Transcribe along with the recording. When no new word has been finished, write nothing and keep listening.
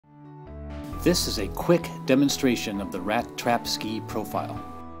This is a quick demonstration of the Rat Trap Ski profile.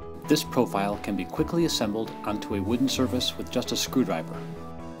 This profile can be quickly assembled onto a wooden surface with just a screwdriver.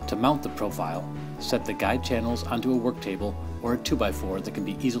 To mount the profile, set the guide channels onto a work table or a 2x4 that can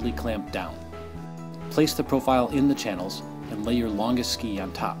be easily clamped down. Place the profile in the channels and lay your longest ski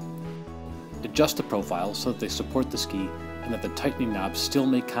on top. Adjust the profile so that they support the ski and that the tightening knobs still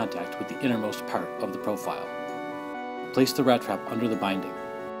make contact with the innermost part of the profile. Place the rat trap under the binding.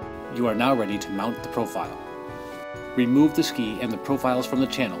 You are now ready to mount the profile. Remove the ski and the profiles from the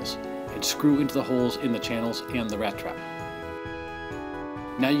channels and screw into the holes in the channels and the rat trap.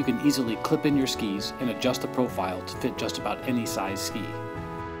 Now you can easily clip in your skis and adjust the profile to fit just about any size ski.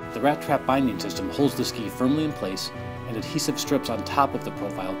 The rat trap binding system holds the ski firmly in place, and adhesive strips on top of the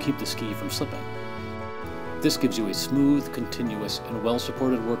profile keep the ski from slipping. This gives you a smooth, continuous, and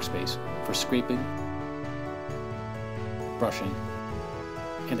well-supported workspace for scraping, brushing,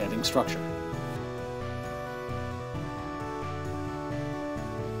 and adding structure.